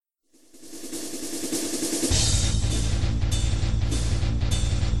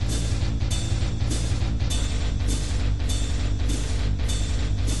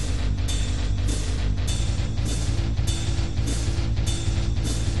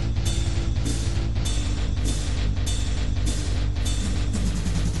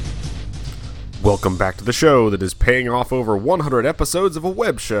Welcome back to the show that is paying off over 100 episodes of a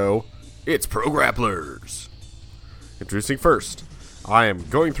web show. It's Pro Grapplers. Introducing first, I am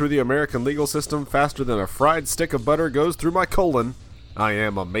going through the American legal system faster than a fried stick of butter goes through my colon. I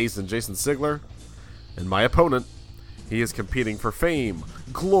am Amazing Jason Sigler, and my opponent, he is competing for fame,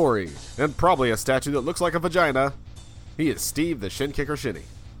 glory, and probably a statue that looks like a vagina. He is Steve the Shin Kicker Shinny.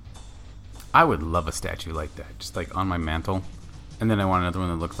 I would love a statue like that, just like on my mantle. And then I want another one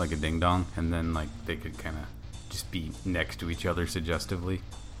that looks like a ding dong, and then like they could kind of just be next to each other suggestively.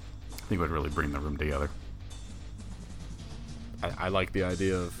 I think it would really bring the room together. I like the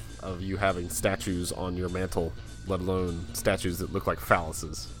idea of you having statues on your mantle, let alone statues that look like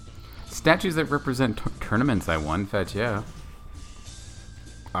phalluses. Statues that represent tournaments I won, fetch, yeah.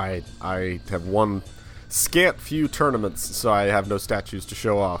 I have won scant few tournaments, so I have no statues to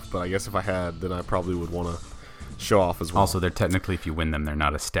show off, but I guess if I had, then I probably would want to show off as well. Also, they're technically, if you win them, they're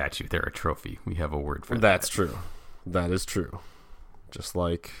not a statue, they're a trophy. We have a word for that. That's true. That is true. Just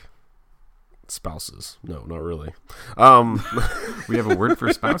like spouses. No, not really. We have a word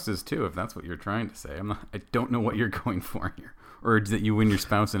for spouses too, if that's what you're trying to say. I don't know what you're going for here. Or that you win your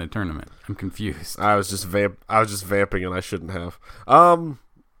spouse in a tournament. I'm confused. I was just vamping, and I shouldn't have.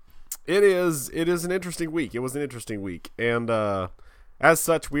 It is an interesting week. It was an interesting week, and as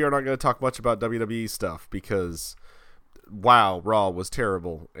such, we are not going to talk much about WWE stuff because, wow, Raw was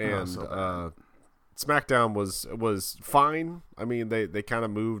terrible, and SmackDown was fine. I mean, they kind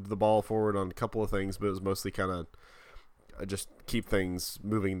of moved the ball forward on a couple of things, but it was mostly kind of just keep things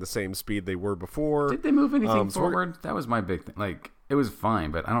moving the same speed they were before. Did they move anything forward? That was my big thing. Like, it was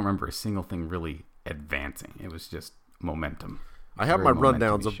fine, but I don't remember a single thing really advancing. It was just momentum. I have my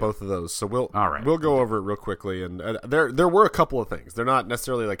rundowns of both of those, so we'll go over it real quickly. And there were a couple of things. They're not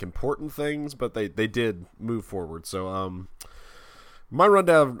necessarily like important things, but they did move forward. So my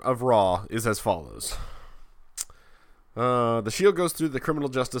rundown of Raw is as follows. The Shield goes through the criminal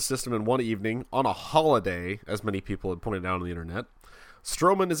justice system in one evening on a holiday, as many people had pointed out on the internet.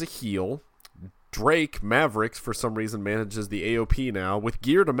 Strowman is a heel. Drake Mavericks, for some reason, manages the AOP now with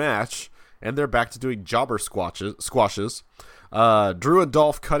gear to match, and they're back to doing jobber squashes. Drew and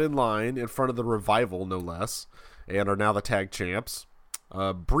Dolph cut in line in front of the Revival, no less, and are now the tag champs.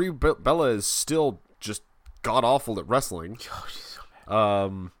 Brie Bella is still just god-awful at wrestling. Oh, she's so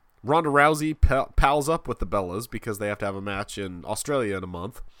bad. Ronda Rousey pals up with the Bellas because they have to have a match in Australia in a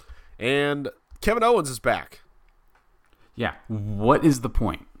month. And Kevin Owens is back. Yeah, what is the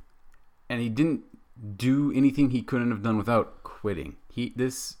point? And he didn't do anything he couldn't have done without quitting.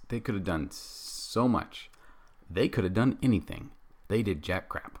 They could have done so much. They could have done anything. They did jack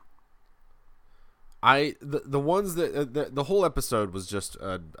crap. The ones that the whole episode was just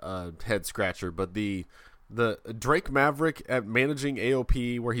a head scratcher, but the Drake Maverick at managing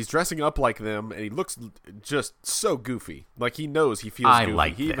AOP where he's dressing up like them and he looks just so goofy. Like he knows he feels goofy.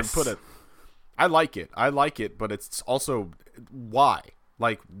 Like he this. Even put it. I like it, but it's also why?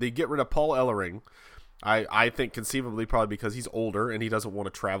 Like they get rid of Paul Ellering. I think conceivably probably because he's older and he doesn't want to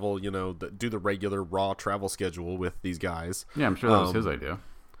travel, do the regular Raw travel schedule with these guys. Yeah, I'm sure that was his idea.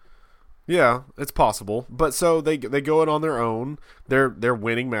 Yeah, it's possible. But so they go in on their own. They're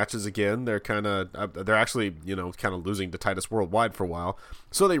winning matches again. They're actually, kind of losing to Titus Worldwide for a while.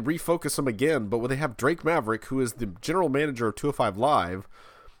 So they refocus them again, but when they have Drake Maverick, who is the general manager of 205 Live,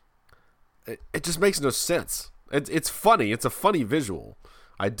 it just makes no sense. It's funny. It's a funny visual.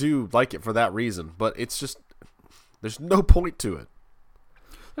 I do like it for that reason, but it's just there's no point to it.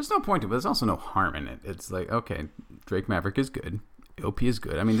 There's no point to it, but there's also no harm in it. It's like, okay, Drake Maverick is good. OP is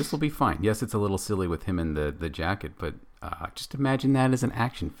good. I mean, this will be fine. Yes, it's a little silly with him in the jacket, but just imagine that as an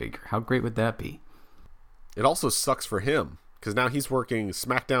action figure. How great would that be? It also sucks for him, because now he's working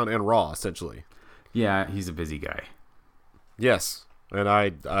SmackDown and Raw, essentially. Yeah, he's a busy guy. Yes, and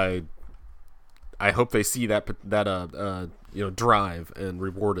I hope they see that drive and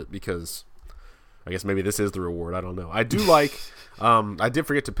reward it, because I guess maybe this is the reward. I don't know. I do like. I did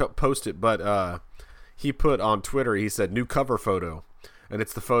forget to post it, but he put on Twitter. He said new cover photo, and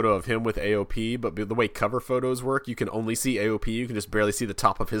it's the photo of him with AOP. But the way cover photos work, you can only see AOP. You can just barely see the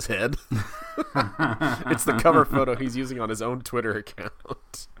top of his head. It's the cover photo he's using on his own Twitter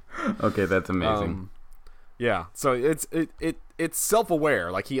account. Okay, that's amazing. Yeah, so it's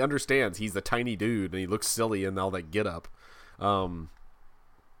self-aware. Like he understands he's a tiny dude and he looks silly in all that get-up.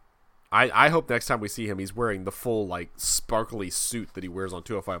 I hope next time we see him, he's wearing the full like sparkly suit that he wears on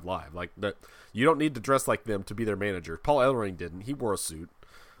 205 Live. Like that, you don't need to dress like them to be their manager. Paul Ellering didn't. He wore a suit.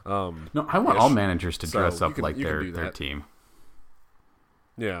 No, I want all managers to dress up like their team.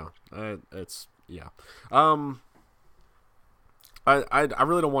 Yeah, it's yeah. I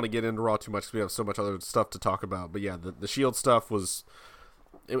really don't want to get into Raw too much because we have so much other stuff to talk about. But yeah, the Shield stuff was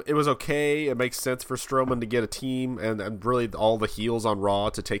it was okay. It makes sense for Strowman to get a team and really all the heels on Raw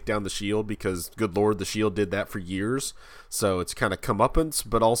to take down the Shield because, good Lord, the Shield did that for years. So it's kind of comeuppance,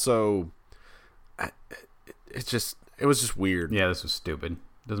 but also it was just weird. Yeah, this was stupid.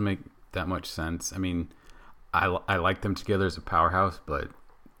 Doesn't make that much sense. I mean, I like them together as a powerhouse, but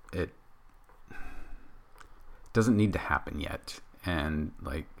it doesn't need to happen yet. And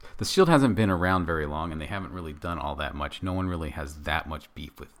like the Shield hasn't been around very long, and they haven't really done all that much. No one really has that much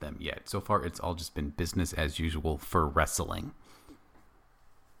beef with them yet. So far, it's all just been business as usual for wrestling.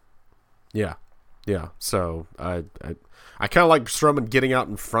 Yeah. So I kind of like Strowman getting out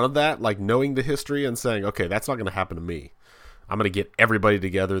in front of that, like knowing the history and saying, okay, that's not going to happen to me. I'm going to get everybody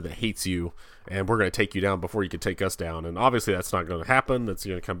together that hates you, and we're going to take you down before you can take us down. And obviously, that's not going to happen. That's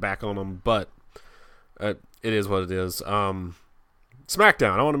going to come back on them, but it is what it is.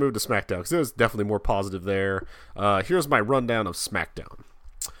 SmackDown. I want to move to SmackDown because it was definitely more positive there. Here's my rundown of SmackDown.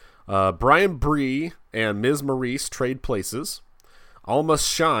 Brian Bree and Ms. Maurice trade places. Almas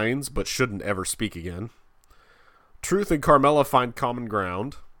shines, but shouldn't ever speak again. Truth and Carmella find common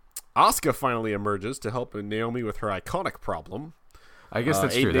ground. Asuka finally emerges to help Naomi with her iconic problem. I guess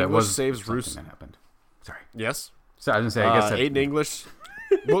that's true. Aiden That English was saves something Rusev. that happened. Sorry. Yes. So I was gonna say, I guess Aiden English.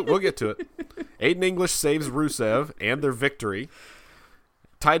 We'll get to it. Aiden English saves Rusev and their victory.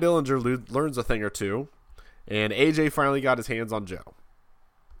 Ty Dillinger learns a thing or two, and AJ finally got his hands on Joe.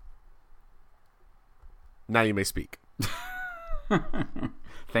 Now you may speak.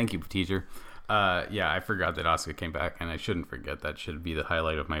 Thank you, teacher. Yeah, I forgot that Asuka came back, and I shouldn't forget. That should be the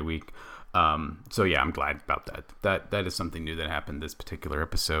highlight of my week. So yeah, I'm glad about that. That is something new that happened this particular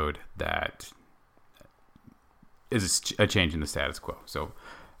episode that is a change in the status quo. So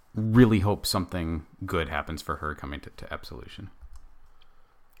really hope something good happens for her coming to Absolution.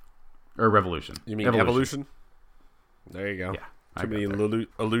 Or Revolution. You mean Evolution? There you go. Yeah. Too many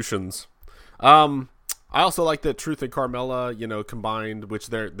illusions. I also like that Truth and Carmella, combined, which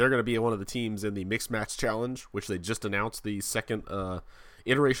they're going to be one of the teams in the Mixed Match Challenge, which they just announced the second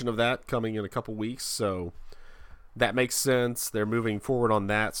iteration of that coming in a couple weeks. So that makes sense. They're moving forward on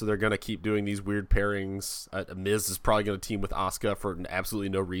that, so they're going to keep doing these weird pairings. Miz is probably going to team with Asuka for absolutely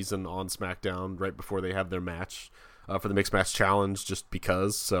no reason on SmackDown right before they have their match for the Mixed Match Challenge, just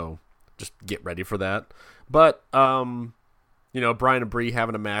because. So just get ready for that. But Brian and Bree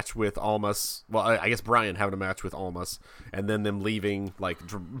having a match with Almas. Well, I guess Brian having a match with Almas, and then them leaving, like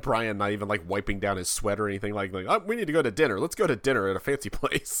Brian not even like wiping down his sweat or anything. Like oh, we need to go to dinner. Let's go to dinner at a fancy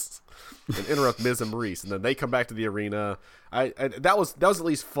place, and interrupt Miz and Maurice, and then they come back to the arena. That was at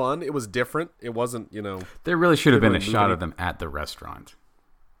least fun. It was different. It wasn't There really should have been a shot of them at the restaurant.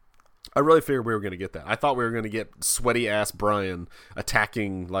 I really figured we were going to get that. I thought we were going to get sweaty ass Brian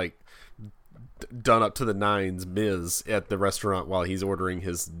attacking like done up to the nines Miz at the restaurant while he's ordering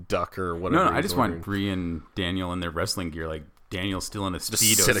his duck or whatever. No, I just want Bree and Daniel in their wrestling gear, like Daniel still in a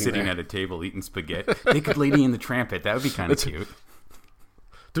Speedo sitting at a table eating spaghetti. Naked Lady in the Trampet. That would be kind of cute.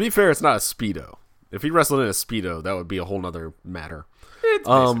 To be fair, it's not a Speedo. If he wrestled in a Speedo, that would be a whole nother matter. It's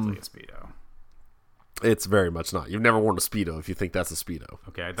basically a Speedo. It's very much not. You've never worn a Speedo if you think that's a Speedo.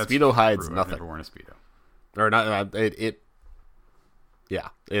 Okay, that's Speedo hides true. nothing. I've never worn a Speedo. Or not. Yeah,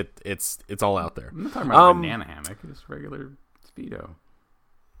 it's all out there. I'm not talking about a banana hammock. It's regular Speedo.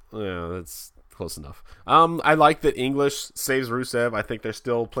 Yeah, that's close enough. I like that English saves Rusev. I think they're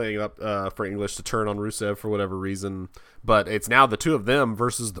still playing up for English to turn on Rusev for whatever reason. But it's now the two of them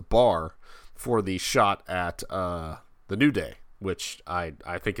versus the Bar for the shot at the New Day, which I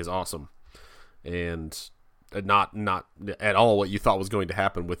think is awesome. And not at all what you thought was going to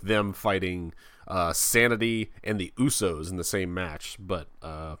happen with them fighting Sanity and the Usos in the same match, but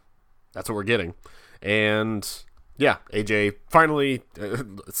that's what we're getting. And yeah, AJ finally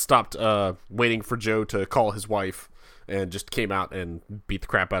stopped waiting for Joe to call his wife and just came out and beat the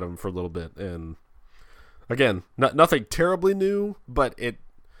crap out of him for a little bit. And again, nothing terribly new, but it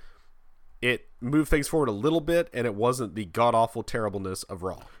moved things forward a little bit, and it wasn't the god-awful terribleness of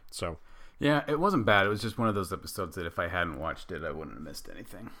Raw. So yeah, it wasn't bad. It was just one of those episodes that if I hadn't watched it, I wouldn't have missed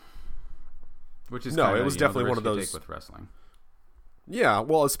anything. Which is it was definitely one of those take with wrestling. Yeah,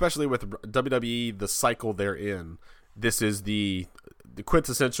 well, especially with WWE, the cycle they're in. This is the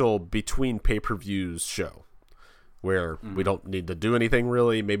quintessential between pay-per-views show, where we don't need to do anything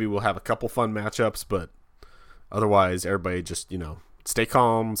really. Maybe we'll have a couple fun matchups, but otherwise, everybody just stay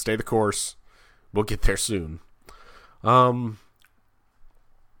calm, stay the course. We'll get there soon. I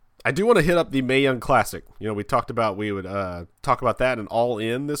do want to hit up the Mae Young Classic. We talked about we would talk about that and All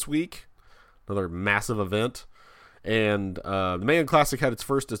In this week. Another massive event. And the Mae Young Classic had its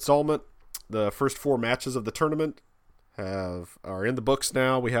first installment. The first 4 matches of the tournament are in the books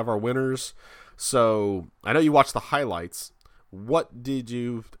now. We have our winners. So I know you watched the highlights. What did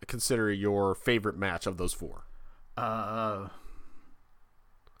you consider your favorite match of those 4? I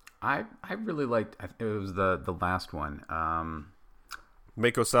really liked. It was the last one.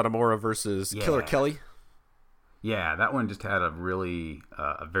 Meiko Satomura versus Killer Kelly. Yeah, that one just had a really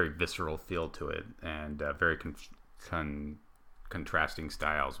a very visceral feel to it, and very contrasting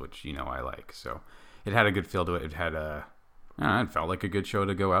styles, which I like. So it had a good feel to it. It had it felt like a good show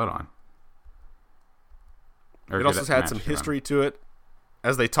to go out on. It also had some history to it,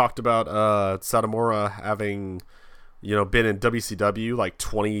 as they talked about Satomura having, been in WCW like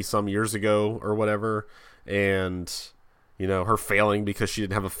 20 some years ago or whatever, and her failing because she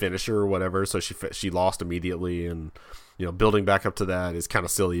didn't have a finisher or whatever, so she lost immediately, and building back up to that is kind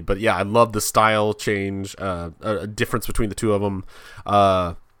of silly. But yeah, I love the style change, a difference between the two of them.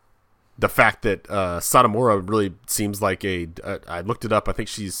 The fact that Satomura really seems like I looked it up. I think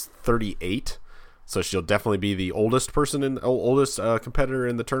she's 38. So she'll definitely be the oldest competitor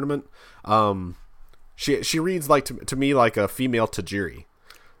in the tournament. She reads like to me like a female Tajiri,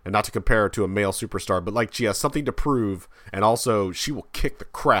 and not to compare her to a male superstar, but like she has something to prove, and also she will kick the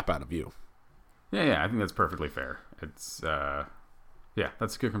crap out of you. Yeah, I think that's perfectly fair. It's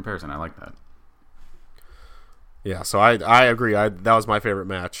that's a good comparison. I like that. Yeah, so I agree. That was my favorite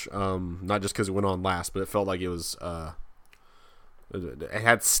match. Not just because it went on last, but it felt like it was. It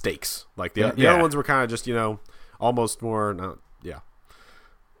had stakes. Like the other ones were kind of just almost more.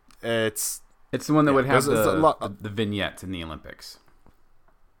 It's the one that would have the vignettes in the Olympics.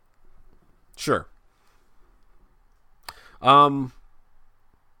 Sure. The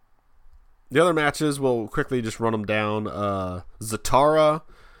other matches, we'll quickly just run them down. Zatara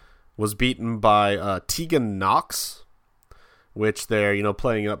was beaten by Tegan Knox, which they're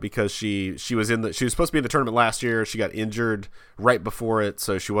playing up because she was supposed to be in the tournament last year. She got injured right before it,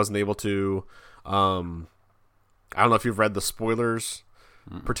 so she wasn't able to. I don't know if you've read the spoilers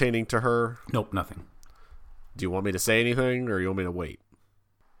pertaining to her. Nope, nothing. Do you want me to say anything, or you want me to wait?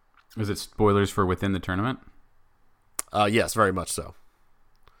 Is it spoilers for within the tournament? Yes, very much so.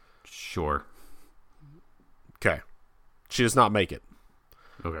 Sure. Okay. She does not make it.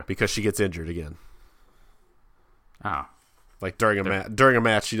 Okay. Because she gets injured again. Oh. Like during a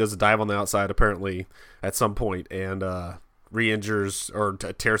match, she does a dive on the outside apparently at some point, and re-injures or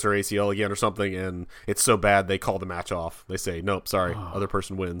tears her ACL again or something, and it's so bad they call the match off. They say, "Nope, sorry, other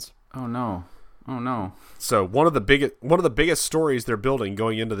person wins." Oh no. So one of the biggest stories they're building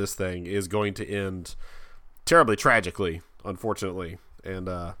going into this thing is going to end terribly tragically, unfortunately, and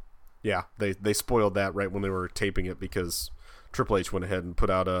they spoiled that right when they were taping it because Triple H went ahead and put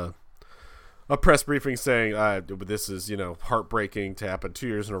out a press briefing saying this is heartbreaking to happen 2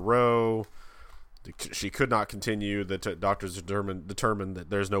 years in a row. She could not continue. The doctors determined that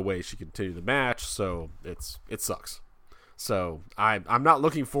there's no way she could continue the match, so it sucks. So I'm not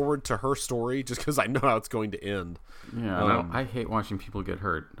looking forward to her story just because I know how it's going to end. Yeah, I hate watching people get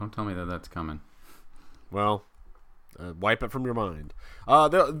hurt. Don't tell me that that's coming. Well, wipe it from your mind.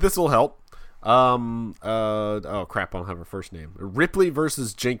 This will help. Oh crap! I don't have her first name. Ripley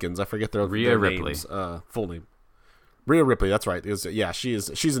versus Jenkins. I forget their Ripley. Names. Full name. Rhea Ripley. That's right.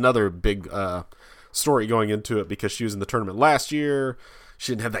 She's another big story going into it because she was in the tournament last year.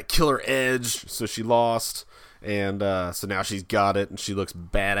 She didn't have that killer edge, so she lost, and so now she's got it, and she looks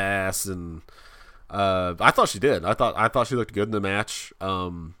badass. And I thought she did. I thought she looked good in the match.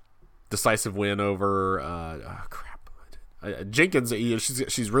 Decisive win over Jenkins.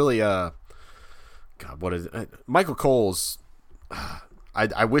 She's really God, what is it? Michael Cole's.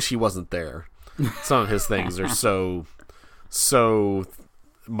 I wish he wasn't there. Some of his things are so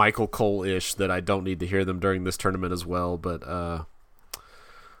Michael Cole-ish that I don't need to hear them during this tournament as well. But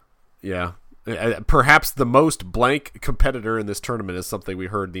yeah, perhaps the most blank competitor in this tournament is something we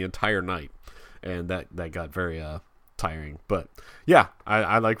heard the entire night, and that got very tiring. But yeah,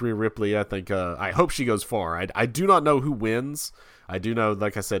 I like Rhea Ripley. I think I hope she goes far. I do not know who wins. I do know,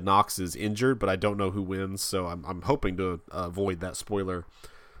 like I said, Knox is injured, but I don't know who wins, so I'm hoping to avoid that spoiler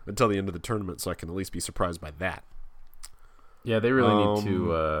until the end of the tournament, so I can at least be surprised by that. Yeah, they really need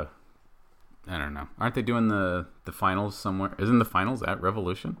to. I don't know. Aren't they doing the finals somewhere? Isn't the finals at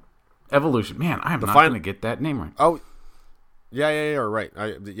Revolution? Evolution. Man, I am not going to get that name right. Oh, yeah, right.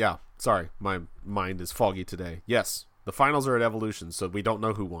 Sorry, my mind is foggy today. Yes, the finals are at Evolution, so we don't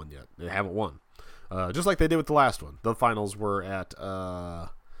know who won yet. They haven't won. Just like they did with the last one. The finals were at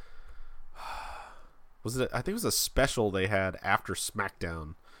was it? I think it was a special they had after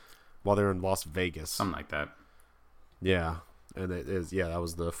SmackDown while they were in Las Vegas. Something like that. Yeah, and it is. Yeah, that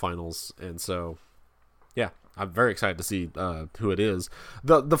was the finals, and so yeah, I'm very excited to see who it is.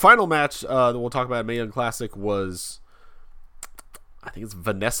 The final match that we'll talk about at Mae Young Classic was, I think it's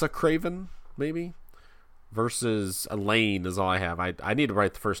Vanessa Craven, maybe, versus Elaine is all I have. I need to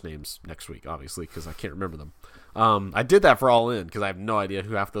write the first names next week, obviously, because I can't remember them. I did that for All In because I have no idea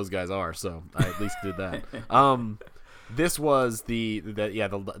who half those guys are, so I at least did that. This was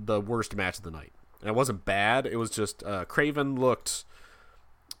the worst match of the night. And it wasn't bad. It was just Craven looked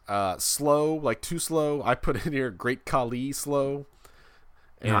slow, like too slow. I put in here Great Khali slow.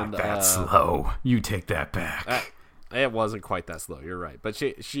 And, not that slow. You take that back. It wasn't quite that slow. You're right. But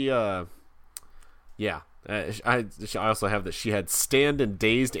I also have that she had stand and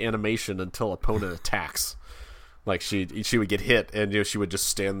dazed animation until opponent attacks. Like she would get hit and she would just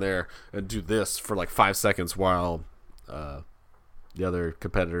stand there and do this for like 5 seconds while the other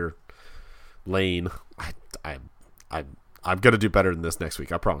competitor Lane, I'm gonna do better than this next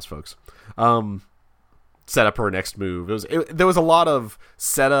week. I promise, folks. Set up her next move. There was a lot of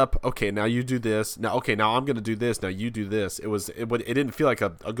setup. Okay, now you do this. Now I'm gonna do this. Now you do this. It didn't feel like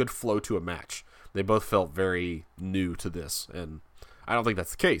a good flow to a match. They both felt very new to this, and I don't think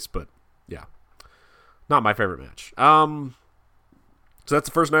that's the case. But yeah, not my favorite match. So that's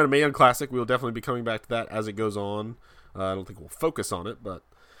the first night of Mae Young Classic. We will definitely be coming back to that as it goes on. I don't think we'll focus on it, but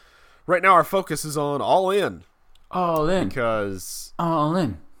right now our focus is on All In. All In. Because All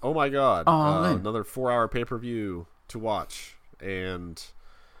In. Oh my God. All In. Another 4-hour pay-per-view to watch. And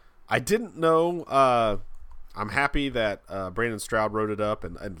I didn't know. I'm happy that Brandon Stroud wrote it up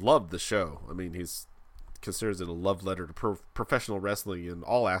and loved the show. I mean, he's considers it a love letter to professional wrestling in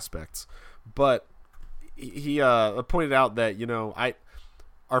all aspects. But he pointed out that,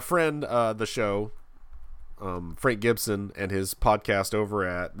 our friend, the show, Frank Gibson, and his podcast over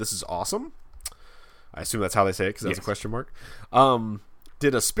at This Is Awesome, I assume that's how they say it because that's a question mark,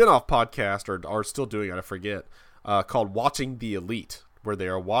 did a spin-off podcast, or are still doing it, I forget, called Watching the Elite, where they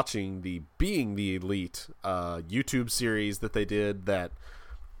are watching the Being the Elite YouTube series that they did that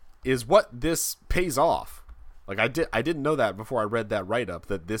is what this pays off. Like I didn't know that before I read that write-up,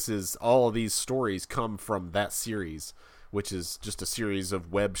 that this is all of these stories come from that series, which is just a series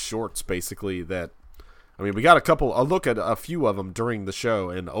of web shorts basically that, I mean, we got a look at a few of them during the show,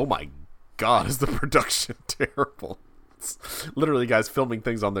 and oh my God, is the production terrible. It's literally guys filming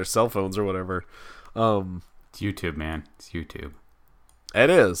things on their cell phones or whatever. It's YouTube, man. It's YouTube. It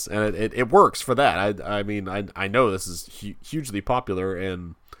is, and it works for that. I mean, I know this is hugely popular,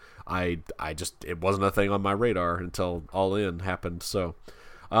 and I just, it wasn't a thing on my radar until All In happened. So,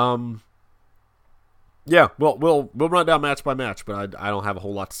 yeah, we'll run down match by match, but I don't have a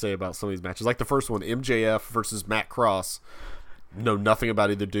whole lot to say about some of these matches. Like the first one, MJF versus Matt Cross. Know nothing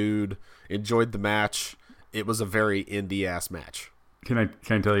about either dude. Enjoyed the match. It was a very indie ass match. Can I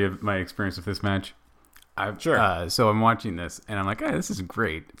tell you my experience with this match? Sure. So I'm watching this, and I'm like, hey, this is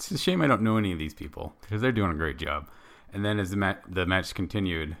great. It's a shame I don't know any of these people because they're doing a great job. And then as the match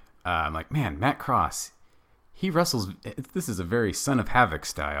continued, I'm like, man, Matt Cross, he wrestles. This is a very Son of Havoc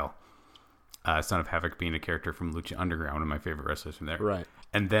style. Son of Havoc being a character from Lucha Underground, one of my favorite wrestlers from there. Right.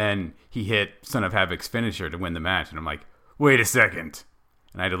 And then he hit Son of Havoc's finisher to win the match, and I'm like, wait a second.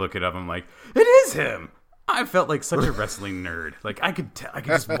 And I had to look it up. I'm like, it is him. I felt like such a wrestling nerd. Like I could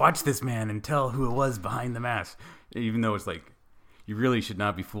just watch this man and tell who it was behind the mask, even though it's like, you really should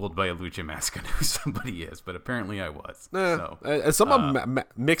not be fooled by a lucha mask on who somebody is. But apparently I was. Some of them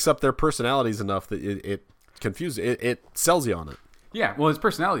mix up their personalities enough that it confuses. It sells you on it. Yeah, well, his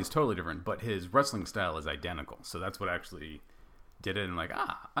personality is totally different, but his wrestling style is identical. So that's what actually did it. And like,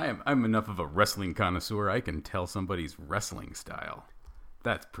 I'm enough of a wrestling connoisseur, I can tell somebody's wrestling style.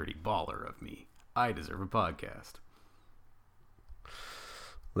 That's pretty baller of me. I deserve a podcast.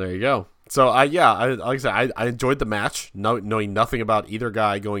 There you go. So like I said, I enjoyed the match, knowing nothing about either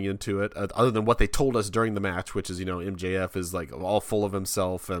guy going into it, other than what they told us during the match, which is, MJF is like all full of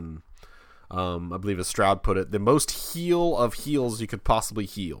himself, and I believe as Stroud put it, the most heel of heels you could possibly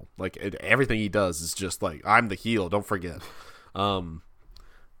heel. Like everything he does is just like, I'm the heel, don't forget.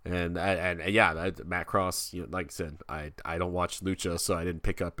 Matt Cross, like I said, I don't watch Lucha, so I didn't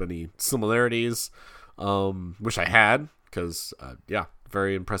pick up any similarities. Wish I had, because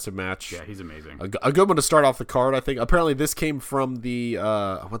very impressive match. Yeah, he's amazing. A good one to start off the card, I think. Apparently, this came from the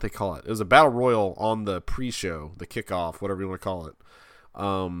what they call it. It was a battle royal on the pre-show, the kickoff, whatever you want to call it.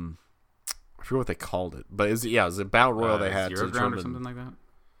 I forget what they called it, but it was a battle royal they had Zero Ground or something like that.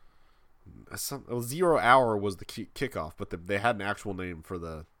 0 hour was the kickoff, but they had an actual name for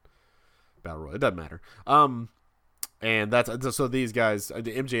the battle royal. It doesn't matter. And that's so these guys, the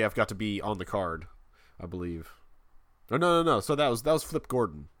MJF got to be on the card, I believe. Oh, no. So that was Flip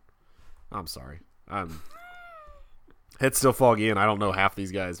Gordon. I'm sorry. It's still foggy, and I don't know half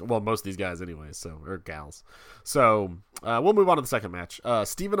these guys. Well, most of these guys anyway, or gals. So we'll move on to the second match.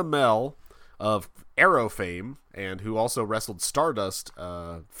 Stephen Amell of Arrow fame, and who also wrestled Stardust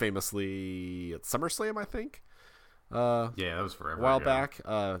famously at SummerSlam, I think. Yeah, that was forever a while ago. back.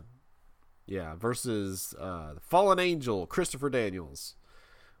 Versus Fallen Angel, Christopher Daniels,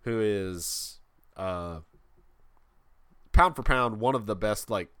 who is pound for pound one of the best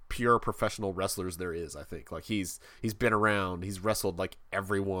like pure professional wrestlers there is. I think like he's been around, he's wrestled like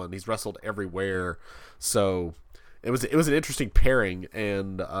everyone, he's wrestled everywhere. So it was an interesting pairing,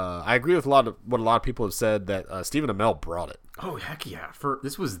 and I agree with what a lot of people have said that Stephen Amell brought it. Oh heck yeah!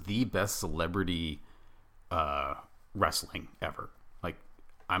 This was the best celebrity wrestling ever. Like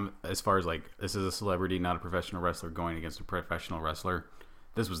as far as like this is a celebrity, not a professional wrestler going against a professional wrestler.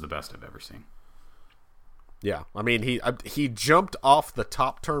 This was the best I've ever seen. Yeah, I mean he jumped off the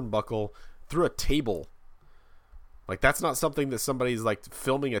top turnbuckle through a table. Like that's not something that somebody's like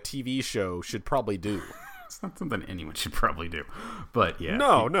filming a TV show should probably do. It's not something anyone should probably do. But yeah.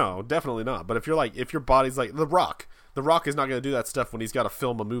 No, definitely not. But if your body's like The Rock is not going to do that stuff when he's got to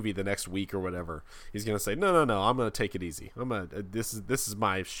film a movie the next week or whatever. He's going to say, no, I'm going to take it easy. This is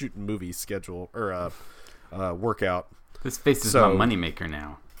my shooting movie schedule or workout. This face is my moneymaker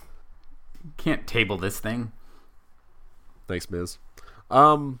now. You can't table this thing. Thanks, Miz.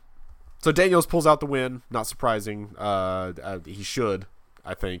 So Daniels pulls out the win. Not surprising. He should,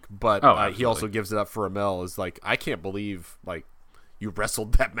 I think. But he also gives it up for Amell. Is like, I can't believe like you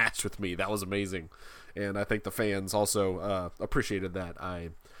wrestled that match with me. That was amazing. And I think the fans also appreciated that. I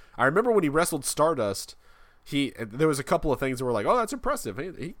remember when he wrestled Stardust, there was a couple of things that were like, oh, that's impressive.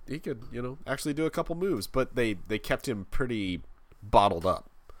 He could actually do a couple moves, but they kept him pretty bottled up.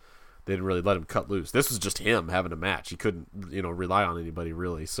 They didn't really let him cut loose. This was just him having a match. He couldn't rely on anybody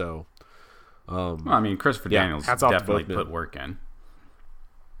really. So, well, I mean, Christopher Daniels definitely put work in.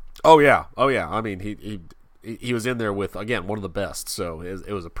 Oh yeah. I mean, he was in there with again one of the best. So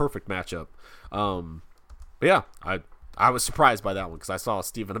it was a perfect matchup. But yeah, I was surprised by that one because I saw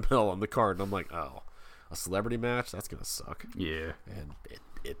Stephen Amell on the card and I'm like, oh, a celebrity match? That's gonna suck. Yeah, and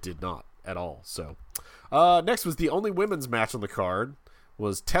it did not at all. So next was the only women's match on the card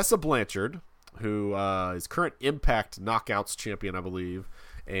was Tessa Blanchard, who is current Impact Knockouts champion, I believe,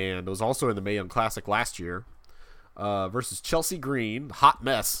 and was also in the Mae Young Classic last year, versus Chelsea Green, hot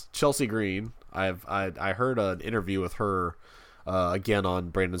mess Chelsea Green. I heard an interview with her again on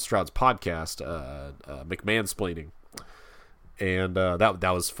Brandon Stroud's podcast, McMansplaining, and that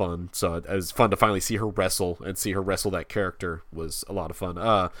was fun. So it was fun to finally see her wrestle and see her wrestle that character was a lot of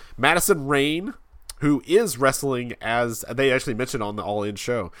fun. Madison Rayne, who is wrestling as they actually mentioned on the All In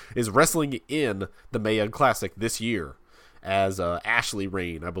show, is wrestling in the Mae Young Classic this year as Ashley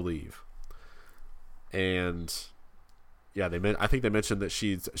Rayne, I believe. And yeah, I think they mentioned that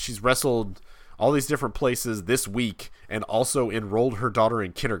she's wrestled all these different places this week and also enrolled her daughter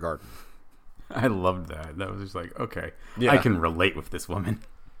in kindergarten. I loved that. That was just like, okay, yeah. I can relate with this woman.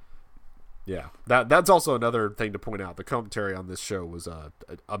 Yeah, that's also another thing to point out. The commentary on this show was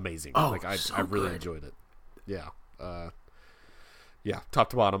amazing. Oh, like I really good. enjoyed it. Yeah, top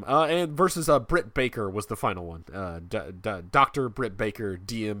to bottom. And versus Britt Baker was the final one. Dr. Britt Baker,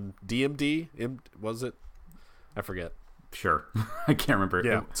 DMD, was it? I forget. Sure, I can't remember.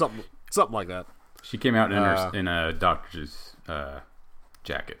 Yeah, something like that. She came out in a doctor's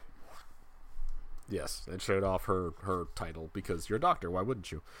jacket. Yes, and showed off her title because you're a doctor. Why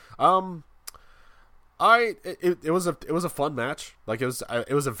wouldn't you? It was a fun match. Like it was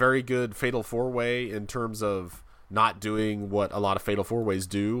a very good Fatal 4-Way in terms of not doing what a lot of Fatal 4-Ways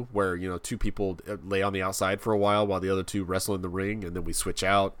do, where two people lay on the outside for a while the other two wrestle in the ring, and then we switch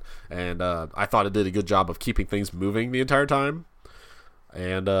out. And I thought it did a good job of keeping things moving the entire time.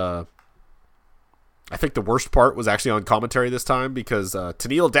 And I think the worst part was actually on commentary this time because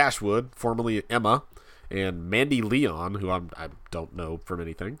Tennille Dashwood, formerly Emma, and Mandy Leon, who I don't know from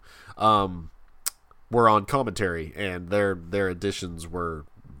anything, were on commentary, and their additions were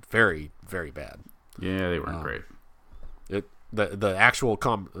very, very bad. Yeah, they weren't great. The actual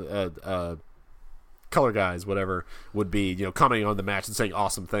color guys, whatever, would be commenting on the match and saying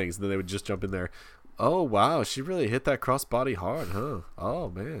awesome things, and then they would just jump in there. Oh wow, she really hit that crossbody hard, huh? Oh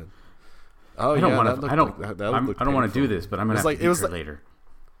man. Oh, I don't want to do this, but I'm gonna have to beat her later.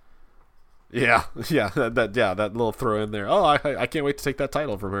 Yeah, that little throw in there. Oh, I can't wait to take that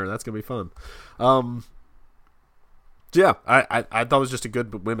title from her. That's gonna be fun. Yeah, I thought it was just a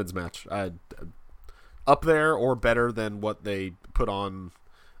good women's match. Up there or better than what they put on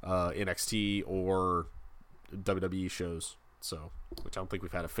NXT or WWE shows. So, which I don't think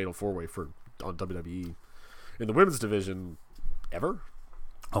we've had a fatal 4-way on WWE in the women's division ever.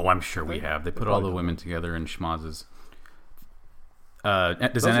 Oh, I'm sure we have. They put all the women together in schmazes.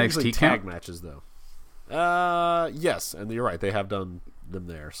 Does Those are NXT usually count? tag matches though? Yes, and you're right. They have done them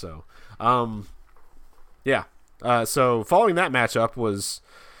there. So, yeah. So following that matchup was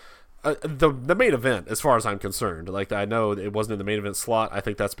the main event, as far as I'm concerned. Like, I know it wasn't in the main event slot. I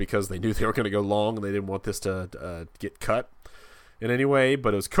think that's because they knew they were going to go long and they didn't want this to get cut in any way.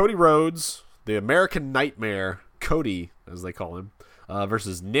 But it was Cody Rhodes, the American Nightmare, Cody as they call him,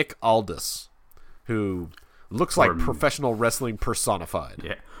 versus Nick Aldis, who looks like professional wrestling personified.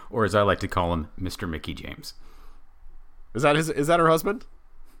 Yeah, or as I like to call him, Mr. Mickey James. Is that her husband?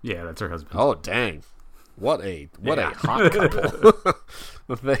 Yeah, that's her husband. Oh, dang. What a hot couple.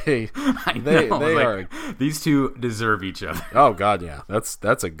 they are. These two deserve each other. Oh God, yeah.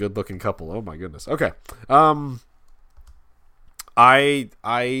 That's a good looking couple. Oh my goodness. Okay.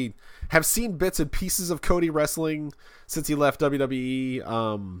 I have seen bits and pieces of Cody wrestling since he left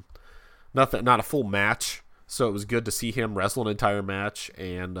WWE. Not a full match, so it was good to see him wrestle an entire match.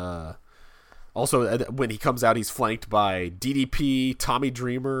 And also, when he comes out, he's flanked by DDP, Tommy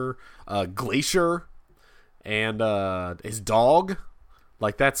Dreamer, Glacier, and his dog.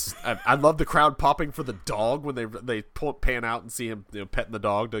 Like, I love the crowd popping for the dog when they pan out and see him, petting the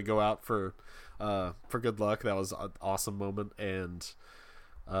dog to go out for good luck. That was an awesome moment. And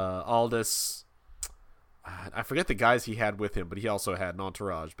Aldis, I forget the guys he had with him, but he also had an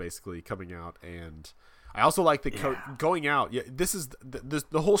entourage basically coming out. And I also like going out. Yeah, this is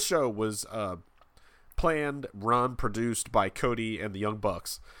the whole show was planned, run, produced by Cody and the Young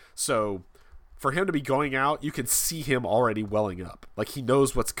Bucks. So for him to be going out, you can see him already welling up. Like, he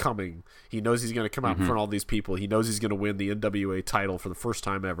knows what's coming. He knows he's going to come out in front of all these people. He knows he's going to win the NWA title for the first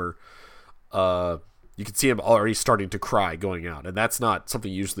time ever. You can see him already starting to cry going out, and that's not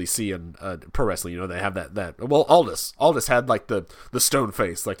something you usually see in pro wrestling. They have that. Well, Aldis had like the stone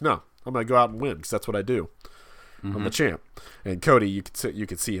face. Like, no, I'm going to go out and win because that's what I do. I'm the champ. And Cody, you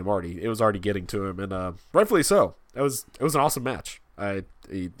could see him already. It was already getting to him, and rightfully so. It was an awesome match. I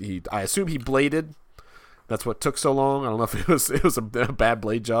assume he bladed. That's what took so long. I don't know if it was a bad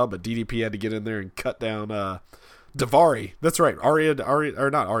blade job, but DDP had to get in there and cut down Daivari. That's right, Arya or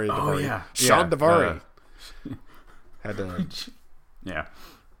not Arya Daivari. Oh yeah, Sean Daivari had to. Yeah,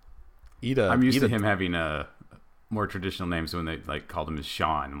 I'm used to him having a more traditional name. So when they called him as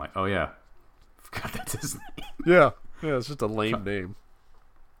Sean, I'm like, oh yeah, forgot that's his name. Yeah, it's just a lame name.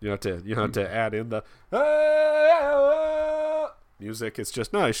 You have to add in the music. It's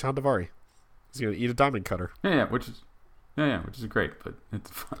just no, Sean Daivari. He's gonna eat a diamond cutter. Which is great, but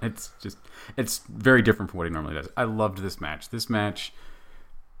it's very different from what he normally does. I loved this match. This match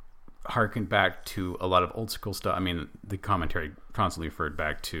harkened back to a lot of old school stuff. I mean, the commentary constantly referred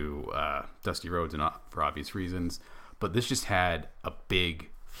back to Dusty Rhodes, and for obvious reasons, but this just had a big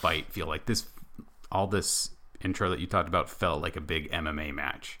fight feel. Like all this intro that you talked about felt like a big MMA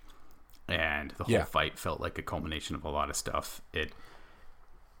match, and the whole fight felt like a culmination of a lot of stuff.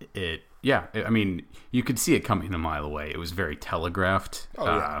 I mean, you could see it coming a mile away. It was very telegraphed. Oh,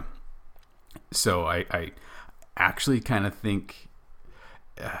 yeah. So I actually kind of think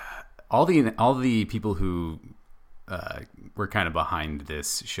all the people who were kind of behind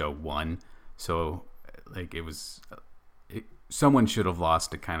this show won. So someone should have lost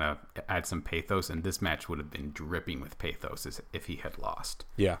to kind of add some pathos, and this match would have been dripping with pathos if he had lost.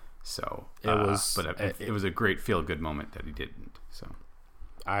 Yeah. So it was a great feel good moment that he didn't. So.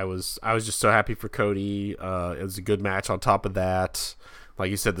 I was just so happy for Cody. It was a good match on top of that. Like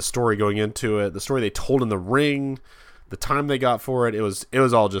you said, the story going into it, the story they told in the ring, the time they got for it, it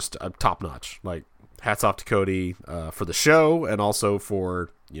was all just top notch. Like, hats off to Cody for the show and also for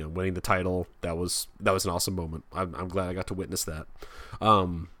winning the title. That was an awesome moment. I'm glad I got to witness that.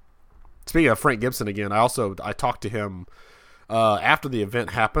 Speaking of Frank Gibson again, I talked to him after the event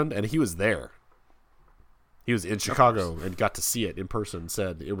happened, and he was there. He was in Chicago and got to see it in person.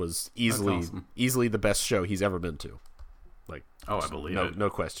 Said it was easily the best show he's ever been to. Like, I believe it.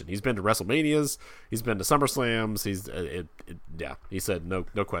 No question. He's been to WrestleManias. He's been to SummerSlams. He said no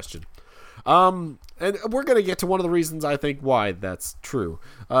question. And we're gonna get to one of the reasons I think why that's true.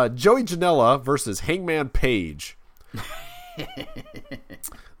 Joey Janela versus Hangman Page.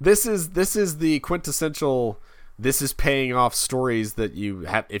 This is the quintessential. This is paying off stories that you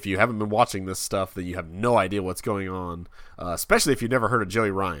have. If you haven't been watching this stuff, that you have no idea what's going on. Especially if you've never heard of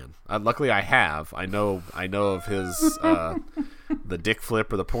Joey Ryan. Luckily, I have. I know of his the dick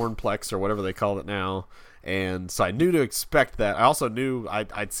flip or the pornplex or whatever they call it now. And so I knew to expect that. I also knew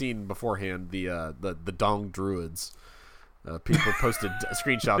I'd seen beforehand the dong druids. People posted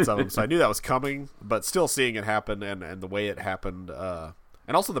screenshots of them, so I knew that was coming. But still seeing it happen and the way it happened,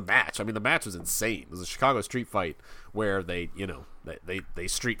 and also the match. I mean, the match was insane. It was a Chicago street fight where they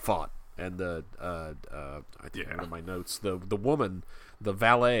street fought, and I think one of my notes, the woman, the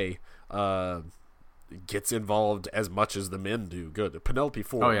valet, gets involved as much as the men do. Good, Penelope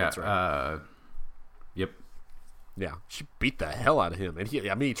Ford. Oh yeah, that's right. Yep. Yeah, she beat the hell out of him, and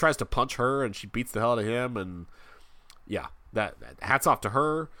he tries to punch her, and she beats the hell out of him, and yeah, that hats off to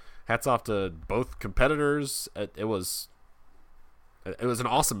her, hats off to both competitors. It was an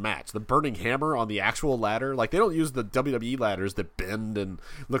awesome match. The burning hammer on the actual ladder, like they don't use the WWE ladders that bend and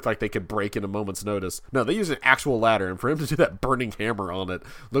look like they could break in a moment's notice. No, they use an actual ladder, and for him to do that burning hammer on it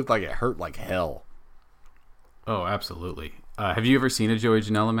looked like it hurt like hell. Oh, absolutely. Have you ever seen a Joey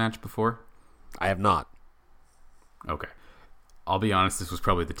Janela match before? I have not. Okay. I'll be honest, this was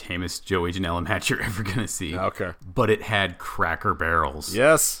probably the tamest Joey Janela match you're ever going to see. Okay. But it had Cracker Barrels.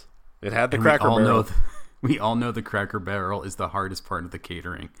 Yes, it had the Cracker Barrel. We all know the Cracker Barrel is the hardest part of the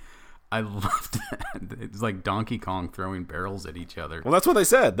catering. I loved that. It's like Donkey Kong throwing barrels at each other. Well, that's what they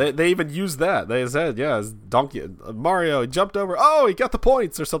said. They even used that. They said, yeah, it's Mario jumped over. Oh, he got the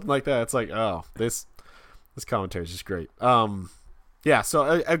points or something like that. It's like, oh, this commentary is just great. Yeah,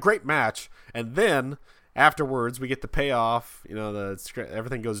 so a great match. And then afterwards, we get the payoff. You know,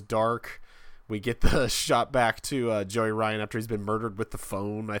 everything goes dark. We get the shot back to Joey Ryan after he's been murdered with the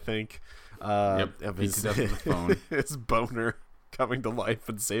phone, I think. Yep, his, with the phone. His boner coming to life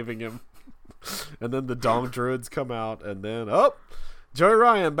and saving him. And then the Dong Druids come out, and then, Joey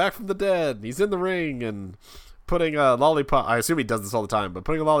Ryan back from the dead. He's in the ring and putting a lollipop. I assume he does this all the time, but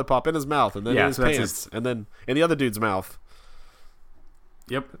putting a lollipop in his mouth and then in his pants and then in the other dude's mouth.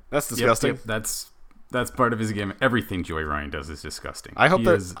 Yep. That's disgusting. Yep. That's part of his gimmick. Everything Joey Ryan does is disgusting. I hope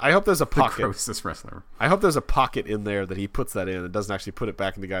there's a pocket. The grossest wrestler. I hope there's a pocket in there that he puts that in and doesn't actually put it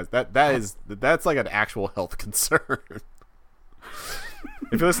back in the guys. That's like an actual health concern.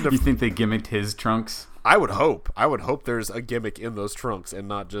 If you listen to, you think they gimmicked his trunks? I would hope. I would hope there's a gimmick in those trunks and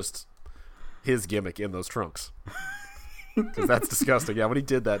not just his gimmick in those trunks. Because that's disgusting. Yeah, when he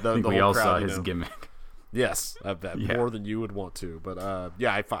did that, we all saw his gimmick. Yes, more than you would want to. But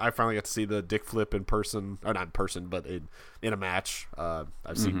yeah, I finally got to see the dick flip in person, or not in person, but in a match. I've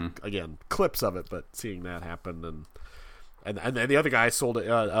seen again clips of it, but seeing that happen and the other guy sold it.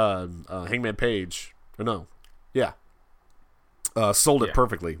 Hangman Page, or no, yeah, sold it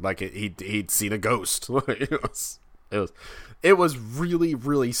perfectly. Like he'd seen a ghost. It was really,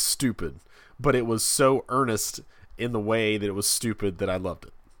 really stupid, but it was so earnest in the way that it was stupid that I loved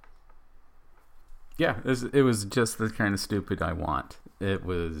it. Yeah, it was just the kind of stupid I want. It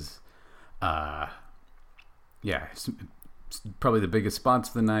was, it's probably the biggest spots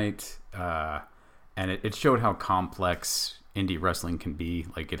of the night, and it showed how complex indie wrestling can be.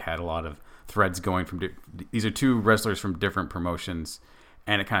 Like, it had a lot of threads going from these are two wrestlers from different promotions,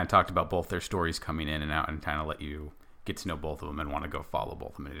 and it kind of talked about both their stories coming in and out, and kind of let you get to know both of them and want to go follow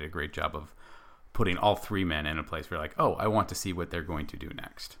both of them. And it did a great job of putting all three men in a place where you're like, oh, I want to see what they're going to do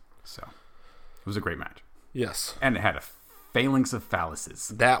next. So it was a great match. Yes. And it had a phalanx of phalluses.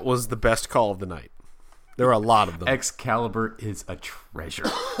 That was the best call of the night. There were a lot of them. Excalibur is a treasure.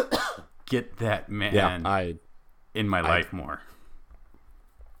 Get that man in my life more.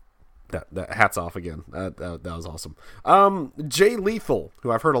 That hats off again. That was awesome. Jay Lethal,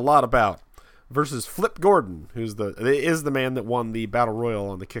 who I've heard a lot about, versus Flip Gordon, who's the man that won the Battle Royal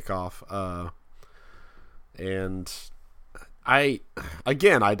on the kickoff. And I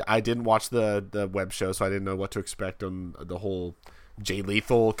didn't watch the web show, so I didn't know what to expect on the whole Jay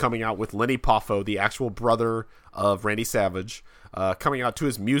Lethal coming out with Lenny Poffo, the actual brother of Randy Savage, coming out to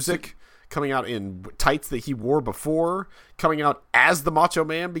his music, coming out in tights that he wore before, coming out as the Macho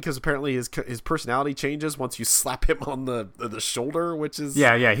Man, because apparently his personality changes once you slap him on the shoulder, which is...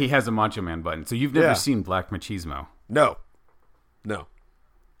 Yeah, he has a Macho Man button. So you've never seen Black Machismo? No.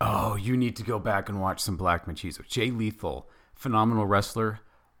 Oh, you need to go back and watch some Black Machismo. Jay Lethal, phenomenal wrestler,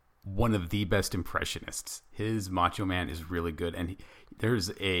 one of the best impressionists. His Macho Man is really good, and there's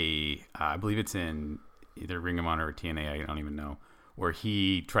I believe it's in either Ring of Honor or TNA, I don't even know, where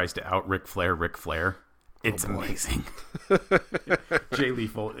he tries to out Ric Flair. It's amazing. Jay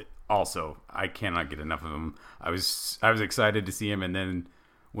Lethal, also, I cannot get enough of him. I was excited to see him, and then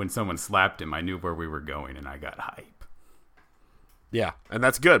when someone slapped him, I knew where we were going, and I got hype. Yeah, and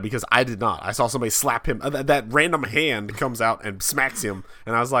that's good because I did not. I saw somebody slap him. That random hand comes out and smacks him,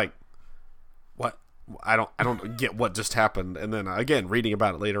 and I was like, "What? I don't get what just happened. And then again, reading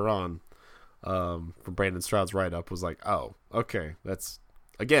about it later on, from Brandon Stroud's write up was like, oh, okay, that's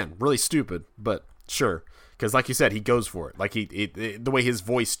again really stupid, but sure, because like you said, he goes for it. Like the way his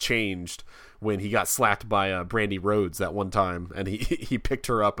voice changed when he got slapped by Brandy Rhodes that one time, and he picked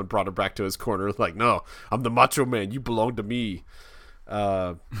her up and brought her back to his corner. Like, no, I'm the Macho Man. You belong to me.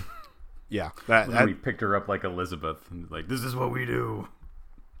 Yeah, we picked her up like Elizabeth, and like, this is what we do.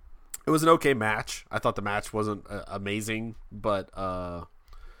 It was an okay match. I thought the match wasn't amazing, but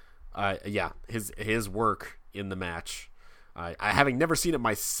his work in the match, I having never seen it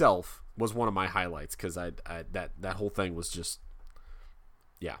myself, was one of my highlights, because that whole thing was just,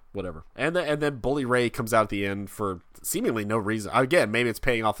 yeah, whatever. And then Bully Ray comes out at the end for seemingly no reason. Again, maybe it's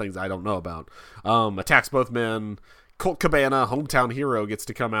paying off things I don't know about. Attacks both men. Colt Cabana, hometown hero, gets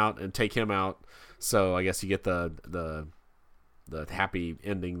to come out and take him out. So I guess you get the happy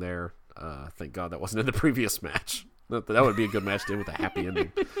ending there. Thank God that wasn't in the previous match. That would be a good match to end with a happy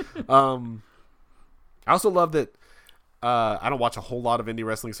ending. I also love that I don't watch a whole lot of indie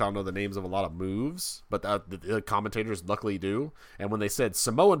wrestling, so I don't know the names of a lot of moves, but the commentators luckily do. And when they said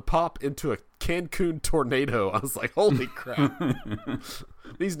Samoan Pop into a Cancun tornado, I was like, holy crap.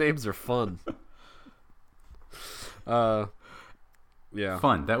 These names are fun. Yeah,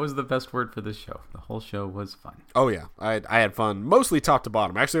 fun. That was the best word for this show. The whole show was fun. Oh yeah, I had fun, mostly top to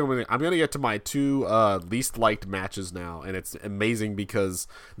bottom. Actually, I'm gonna get to my two least liked matches now, and it's amazing because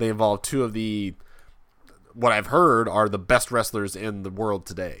they involve two of the, what I've heard are the best wrestlers in the world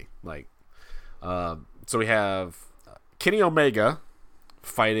today. Like, so we have Kenny Omega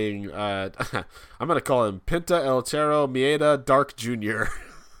fighting. I'm gonna call him Penta El Tero Maeda Dark Jr.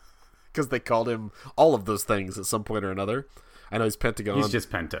 because they called him all of those things at some point or another. I know he's Pentagon. He's just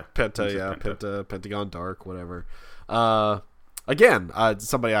Penta. Penta, Pentagon Dark, whatever. Again,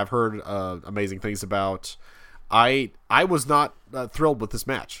 somebody I've heard amazing things about. I was not thrilled with this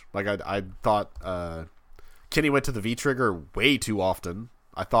match. Like, I thought Kenny went to the V-trigger way too often.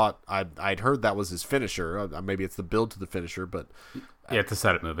 I thought I'd heard that was his finisher. Maybe it's the build to the finisher, but yeah, it's a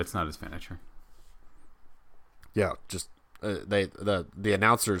setup move. It's not his finisher. Yeah, just the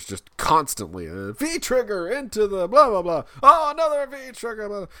announcers just constantly V-trigger into the blah blah blah. Oh, another V-trigger.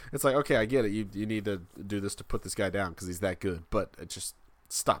 Blah. It's like, okay, I get it. You need to do this to put this guy down because he's that good. But just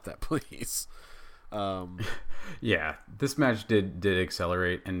stop that, please. Yeah, this match did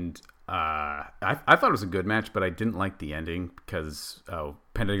accelerate, and I thought it was a good match, but I didn't like the ending because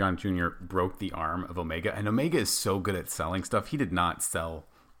Pentagon Jr. broke the arm of Omega, and Omega is so good at selling stuff. He did not sell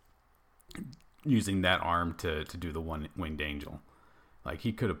using that arm to do the one-winged angel. Like,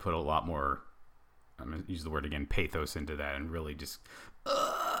 he could have put a lot more, I'm going to use the word again, pathos into that, and really just,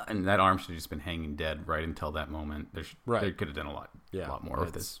 and that arm should have just been hanging dead right until that moment. They could have done a lot more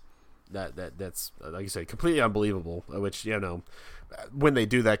with this. That's like you say, completely unbelievable. Which, you know, when they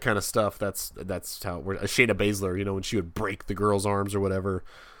do that kind of stuff, that's how Shayna Baszler, you know, when she would break the girl's arms or whatever,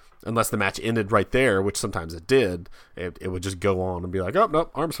 unless the match ended right there, which sometimes it did, it would just go on and be like, oh, nope,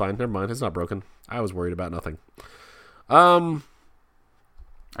 arm's fine, never mind, it's not broken. I was worried about nothing. I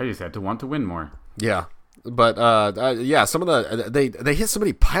just had to want to win more. Yeah. But, yeah, some of they hit so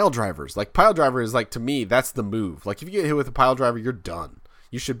many pile drivers. Like, pile driver is, like, to me, that's the move. Like, if you get hit with a pile driver, you're done.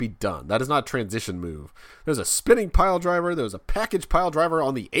 You should be done. That is not a transition move. There's a spinning pile driver. There's a package pile driver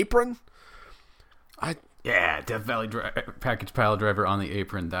on the apron. Yeah, Death Valley package pile driver on the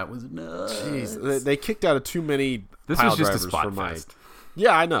apron. That was nuts. Jeez, they kicked out of too many this pile was just drivers a spot for my. fest.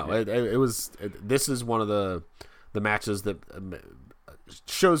 Yeah, I know. It was. This is one of the matches that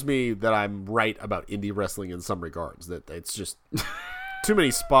shows me that I'm right about indie wrestling in some regards. That it's just too many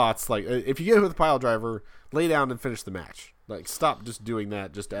spots. Like, if you get hit with a pile driver, lay down and finish the match. Like, stop just doing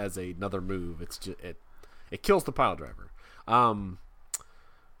that just as another move. It's just it kills the pile driver.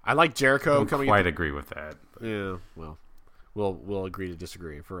 I like Jericho I coming. Don't quite agree with that. But. Yeah, well, we'll agree to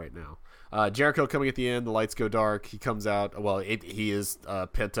disagree for right now. Jericho coming at the end. The lights go dark. He comes out. Well, he is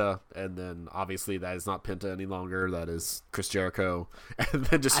Penta, and then obviously that is not Penta any longer. That is Chris Jericho. And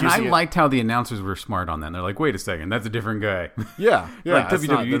then I liked how the announcers were smart on that. And they're like, wait a second, that's a different guy. Yeah. Like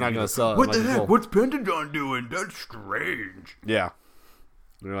WWE, they're not going to sell it. What the heck? What's Pentagon doing? That's strange. Yeah.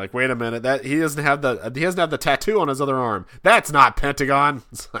 They're like, wait a minute, that he doesn't have the tattoo on his other arm. That's not Pentagon.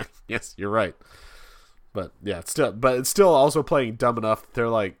 It's like, yes, you're right. But yeah, it's still also playing dumb enough. They're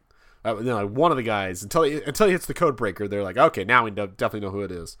like, one of the guys until he hits the code breaker. They're like, okay, now we definitely know who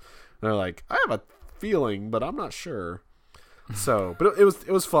it is. And they're like, I have a feeling, but I'm not sure. So, but it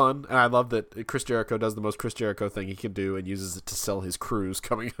was fun, and I love that Chris Jericho does the most Chris Jericho thing he can do and uses it to sell his cruise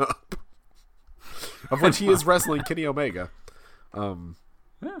coming up, of which he is wrestling Kenny Omega.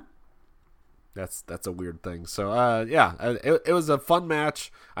 Yeah. That's a weird thing. So yeah, it was a fun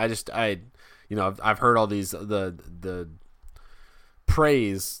match. I've heard all these the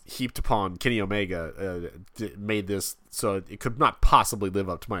praise heaped upon Kenny Omega made this so it could not possibly live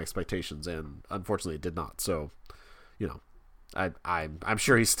up to my expectations, and unfortunately it did not. So, I'm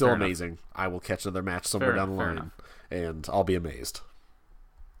sure he's still amazing. I will catch another match somewhere down the line, and I'll be amazed.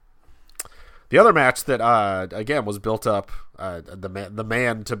 The other match that again was built up, the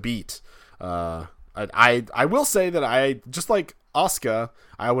man to beat. I will say that I just like Asuka.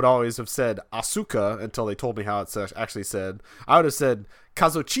 I would always have said Asuka until they told me how it's actually said. I would have said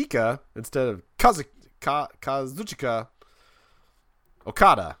Kazuchika instead of Kazuchika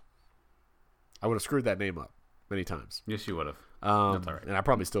Okada. I would have screwed that name up many times. Yes, you would have. That's all right. And I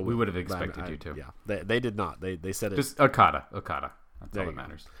probably still would. We would have expected you to. Yeah, they did not. They said it. Just Okada. That's all that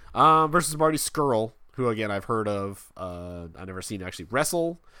matters. Versus Marty Scurll, who again I've heard of. I've never seen actually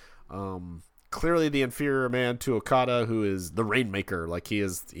wrestle. Clearly the inferior man to Okada, who is the Rainmaker. Like he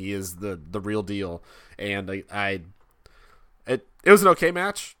is the real deal. And it was an okay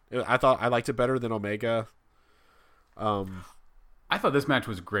match. I thought I liked it better than Omega. I thought this match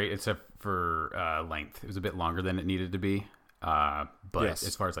was great, except for length. It was a bit longer than it needed to be. But yes.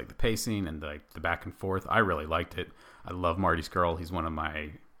 As far as like the pacing and the back and forth, I really liked it. I love Marty Scurll. He's one of my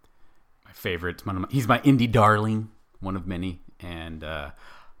favorites. He's my indie darling, one of many. And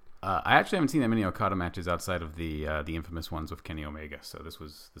I actually haven't seen that many Okada matches outside of the infamous ones with Kenny Omega. So this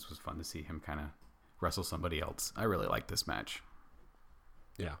was fun to see him kind of wrestle somebody else. I really liked this match.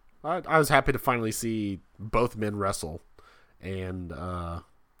 Yeah, I was happy to finally see both men wrestle, and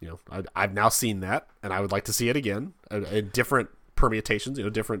I've now seen that, and I would like to see it again in different permutations,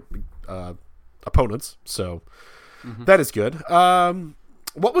 different opponents. So that is good.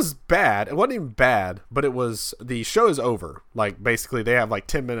 What was bad? It wasn't even bad, but it was the show is over. Like basically, they have like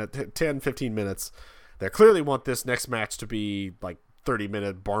 10, 15 minutes. They clearly want this next match to be like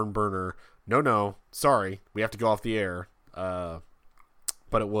 30-minute barn burner. No, sorry, we have to go off the air.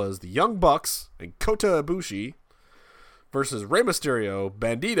 But it was the Young Bucks and Kota Ibushi versus Rey Mysterio,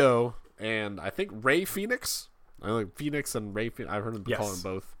 Bandito, and I think Rey Fenix. I like Phoenix and Rey. I've heard them call them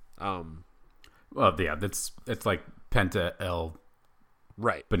both. Well, yeah, it's like Penta El.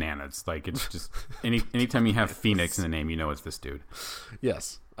 Right. Bananas. Like it's just anytime you have Phoenix in the name, it's this dude.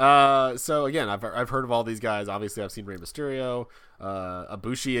 Yes. So again, I've heard of all these guys. Obviously, I've seen Rey Mysterio.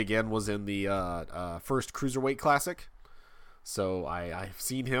 Ibushi again was in the first Cruiserweight Classic. So I've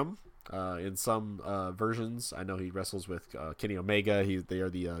seen him in some versions. I know he wrestles with Kenny Omega. They are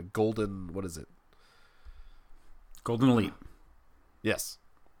the Golden. What is it? Golden Elite. Yes.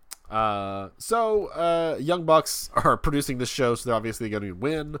 So Young Bucks are producing this show, so they're obviously going to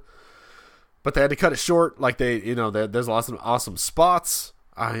win. But they had to cut it short. Like there's lots of awesome spots.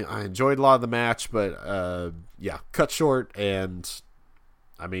 I enjoyed a lot of the match, but cut short. And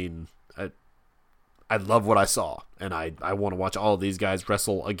I mean, I love what I saw, and I want to watch all of these guys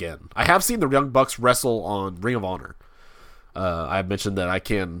wrestle again. I have seen the Young Bucks wrestle on Ring of Honor. I mentioned that I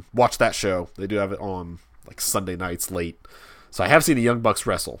can watch that show. They do have it on like Sunday nights late, so I have seen the Young Bucks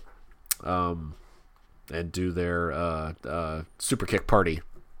wrestle. And do their super kick party.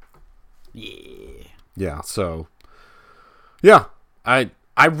 Yeah. So, yeah, I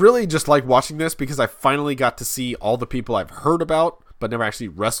really just like watching this because I finally got to see all the people I've heard about but never actually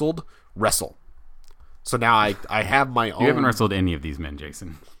wrestle. So now I have my own. You haven't wrestled any of these men,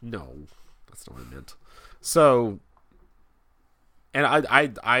 Jason. No, that's not what I meant. So, and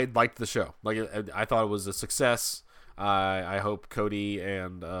I liked the show. Like I thought it was a success. I hope Cody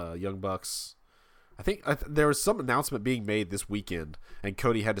and Young Bucks. I think there was some announcement being made this weekend, and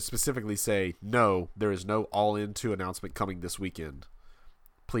Cody had to specifically say, "No, there is no All In 2 announcement coming this weekend.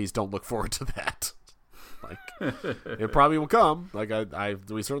 Please don't look forward to that." Like it probably will come. Like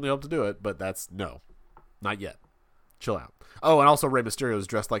we certainly hope to do it, but that's no, not yet. Chill out. Oh, and also Rey Mysterio is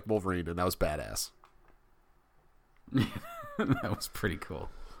dressed like Wolverine, and that was badass. That was pretty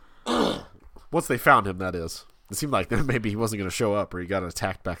cool. Once they found him, that is. It seemed like maybe he wasn't going to show up or he got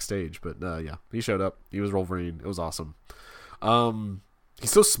attacked backstage, but yeah, he showed up. He was Wolverine. It was awesome.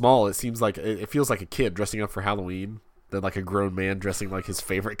 He's so small. It seems like it feels like a kid dressing up for Halloween than like a grown man dressing like his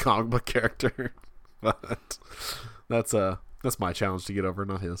favorite comic book character. But that's my challenge to get over,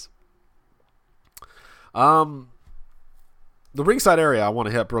 not his. The ringside area I want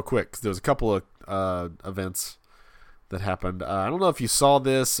to hit up real quick because there was a couple of events that happened. I don't know if you saw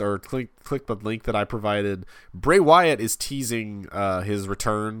this or click the link that I provided. Bray Wyatt is teasing his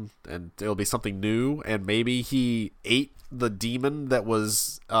return, and it'll be something new, and maybe he ate the demon that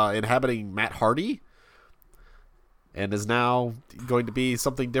was inhabiting Matt Hardy and is now going to be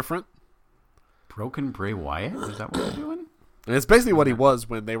something different. broken Bray Wyatt? Is that what they're doing? And it's basically what he was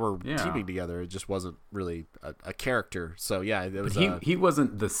when they were Yeah. teaming together. It just wasn't really a character. So yeah, it was. But he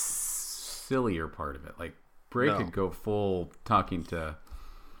wasn't the sillier part of it. Like Bray No. could go full talking to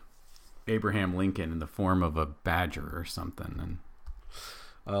Abraham Lincoln in the form of a badger or something, and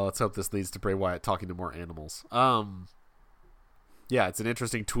let's hope this leads to Bray Wyatt talking to more animals. Yeah, it's an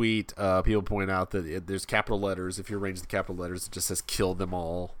interesting tweet. People point out that there's capital letters. If you arrange the capital letters, it just says "kill them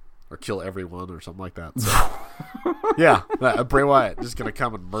all" or "kill everyone" or something like that. So, yeah, Bray Wyatt just gonna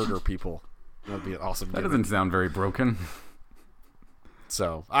come and murder people. That'd be an awesome. that gimmick. doesn't sound very broken.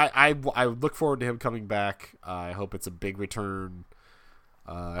 So I look forward to him coming back. I hope it's a big return.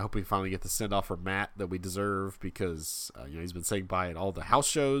 I hope we finally get the send off for Matt that we deserve because he's been saying bye at all the house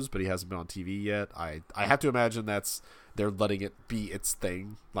shows, but he hasn't been on TV yet. I have to imagine they're letting it be its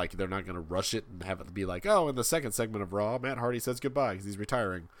thing. Like they're not going to rush it and have it be like, oh, in the second segment of Raw, Matt Hardy says goodbye because he's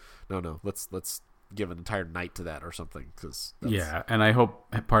retiring. No, let's give an entire night to that or something. Yeah, and I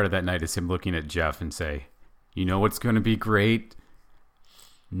hope part of that night is him looking at Jeff and say, "You know what's going to be great?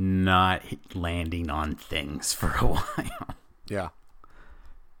 Not landing on things for a while." Yeah.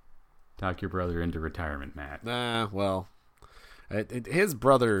 Talk your brother into retirement, Matt. Well, his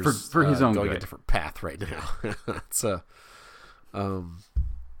brother's For his own going good. a different path right now. It's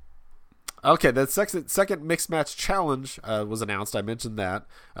okay. The second mixed match challenge was announced. I mentioned that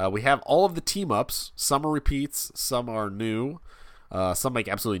we have all of the team ups. Some are repeats, some are new, some make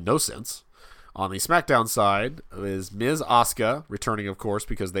absolutely no sense. On the SmackDown side is Miz, Asuka returning, of course,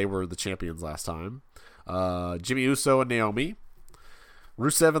 because they were the champions last time. Jimmy Uso and Naomi.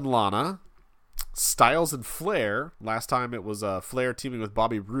 Rusev and Lana, Styles and Flair. Last time it was Flair teaming with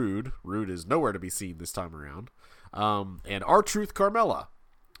Bobby Roode. Roode is nowhere to be seen this time around. And R-Truth Carmella,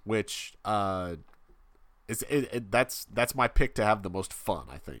 which that's my pick to have the most fun.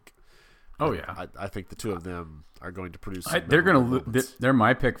 I think. Oh yeah, I think the two of them are going to produce. They're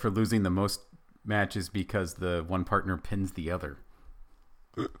my pick for losing the most matches because the one partner pins the other.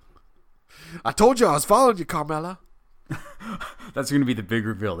 I told you I was following you, Carmella. That's going to be the big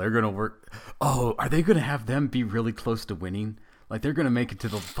reveal. They're going to work. Oh, are they going to have them be really close to winning? Like they're going to make it to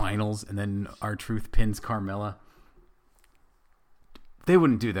the finals, and then R-Truth pins Carmella. They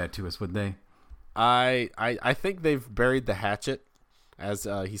wouldn't do that to us, would they? I think they've buried the hatchet, as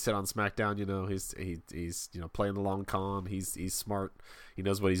he said on SmackDown. He's playing the long con. He's smart. He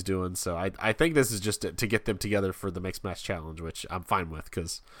knows what he's doing. So I think this is just to get them together for the mixed match challenge, which I'm fine with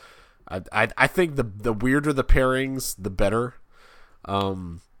because. I think the weirder the pairings, the better.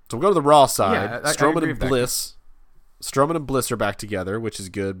 So we'll go to the Raw side. Yeah, Strowman and Bliss. Strowman and Bliss are back together, which is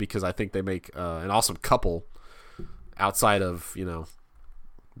good because I think they make an awesome couple. Outside of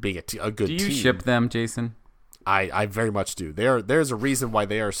being a good team. Do you ship them, Jason? I very much do. There's a reason why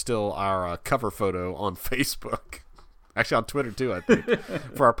they are still our cover photo on Facebook. Actually, on Twitter too. I think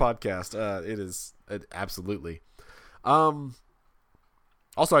for our podcast, it is absolutely.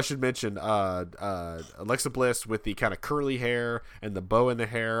 Also, I should mention Alexa Bliss with the kind of curly hair and the bow in the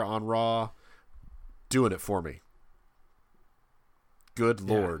hair on Raw, doing it for me. Good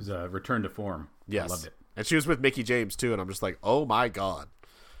Lord. It was a return to form. Yes. I loved it. And she was with Mickie James, too, and I'm just like, oh, my God.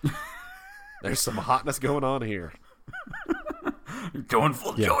 There's some hotness going on here. Going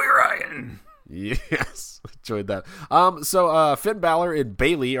full Joey Ryan. Yes. Enjoyed that. So Finn Balor and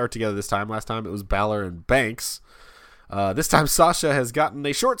Bayley are together this time. Last time it was Balor and Banks. This time Sasha has gotten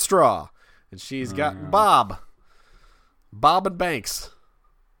a short straw, and she's gotten Bob and Banks.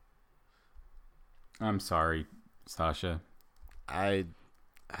 I'm sorry, Sasha. I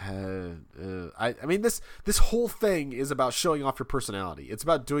mean this whole thing is about showing off your personality. It's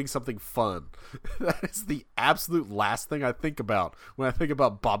about doing something fun. That is the absolute last thing I think about when I think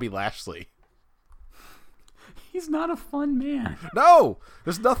about Bobby Lashley. He's not a fun man. No,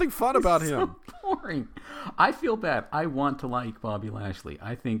 there's nothing fun about him. So boring. I feel bad. I want to like Bobby Lashley.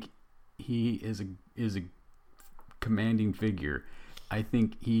 I think he is a commanding figure. I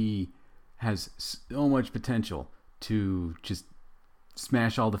think he has so much potential to just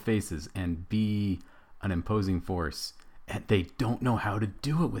smash all the faces and be an imposing force. And they don't know how to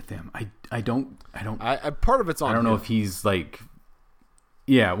do it with him. I don't. Part of it's on. I don't know if he's like.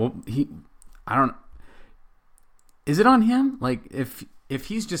 Yeah. Well, I don't. Is it on him? Like, if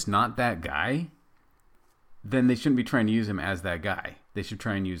he's just not that guy, then they shouldn't be trying to use him as that guy. They should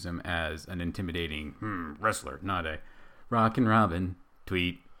try and use him as an intimidating wrestler, not a Rockin' Robin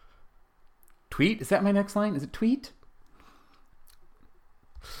tweet. Tweet? Is that my next line? Is it tweet?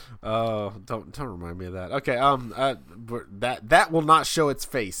 Don't remind me of that. Okay, that will not show its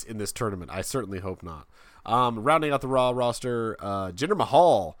face in this tournament. I certainly hope not. Rounding out the Raw roster, Jinder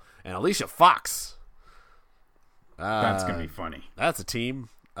Mahal and Alicia Fox. That's gonna be funny. That's a team.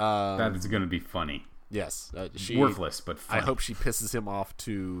 That is gonna be funny. Yes, Worthless, but funny. I hope she pisses him off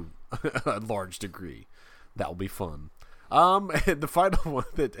to a large degree. That will be fun. And the final one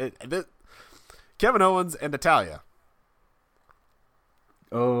that Kevin Owens and Natalya.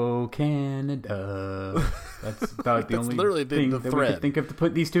 Oh, Canada. That's about the only literally thing the that thread. we could think of to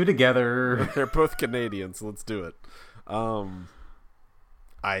put these two together. They're both Canadian, so let's do it. I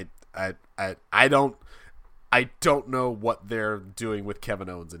don't know what they're doing with Kevin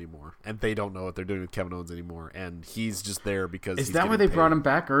Owens anymore, and they don't know what they're doing with Kevin Owens anymore, and he's just there because Is he's that why they getting brought paid. him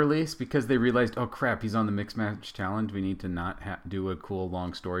back early? It's because they realized, oh crap, he's on the Mixed Match Challenge. We need to not do a cool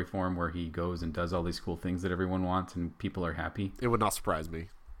long story for him where he goes and does all these cool things that everyone wants and people are happy. It would not surprise me.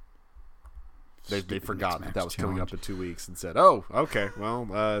 They forgot Mixed that Match was coming Challenge. up in 2 weeks and said, "Oh, okay,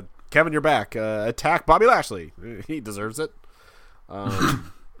 well, Kevin, you're back. Attack Bobby Lashley. He deserves it."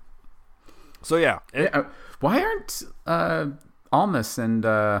 So yeah, Why aren't Almas and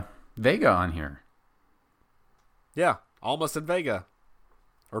Vega on here? yeah, Almas and Vega,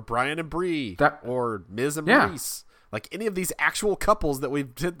 or Brian and Bree, or Miz and Yeah. Maurice. Like any of these actual couples that we've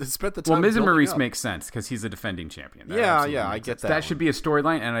spent the time. Well, Miz and building Maurice up. makes sense because he's a defending champion. That Yeah, absolutely yeah, I makes get sense. that That one. should be a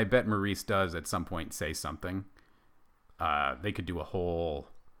storyline, and I bet Maurice does at some point say something. They could do a whole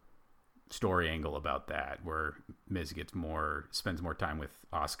story angle about that where Miz spends more time with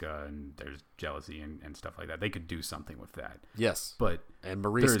Asuka and there's jealousy and stuff like that. They could do something with that. Yes, But and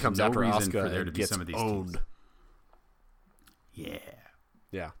Maurice there's comes no after reason Asuka for there and to be gets some of these owned. teams.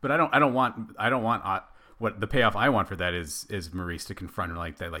 Yeah, But I don't want what the payoff I want for that is Maurice to confront her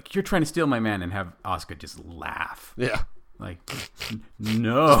like that, like you're trying to steal my man, and have Asuka just laugh. yeah. Like,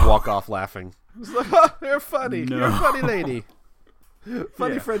 no. Walk off laughing. It's like, oh, you're funny. No. You're a funny lady.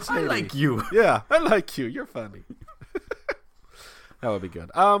 Funny French lady. I like you. Yeah, I like you. You're funny. That would be good.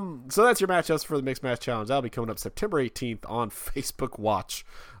 So that's your matchups for the Mixed Match Challenge. That'll be coming up September 18th on Facebook Watch.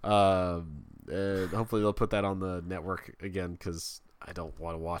 Hopefully they'll put that on the network again because I don't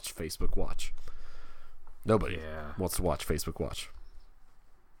want to watch Facebook Watch. Nobody wants to watch Facebook Watch.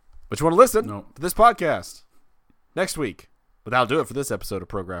 But you want to listen to this podcast next week. But that'll do it for this episode of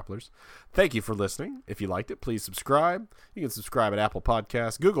Pro Grapplers. Thank you for listening. If you liked it, please subscribe. You can subscribe at Apple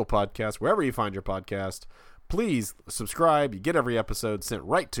Podcasts, Google Podcasts, wherever you find your podcast. Please subscribe. You get every episode sent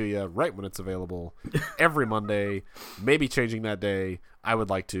right to you, right when it's available, every Monday. Maybe changing that day. I would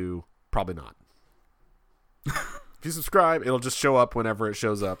like to. Probably not. If you subscribe, it'll just show up whenever it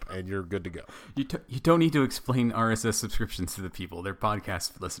shows up, and you're good to go. You don't need to explain RSS subscriptions to the people. They're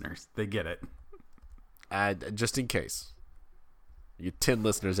podcast listeners. They get it. Just in case. You 10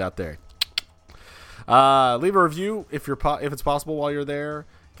 listeners out there. Leave a review if it's possible while you're there.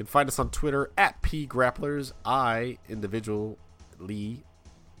 You can find us on Twitter at PGrapplers. I individually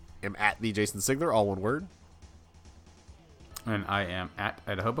am at the Jason Sigler, all one word. And I am at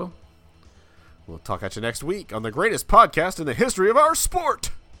Idahobo. We'll talk at you next week on the greatest podcast in the history of our sport.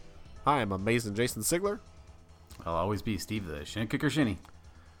 I am amazing Jason Sigler. I'll always be Steve the Shin Kicker Shinny.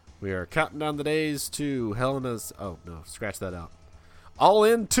 We are counting down the days to Helena's. Oh, no, scratch that out. All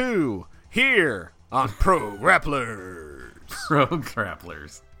in 2 here on Pro Grapplers. Pro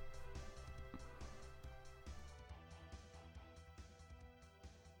Grapplers.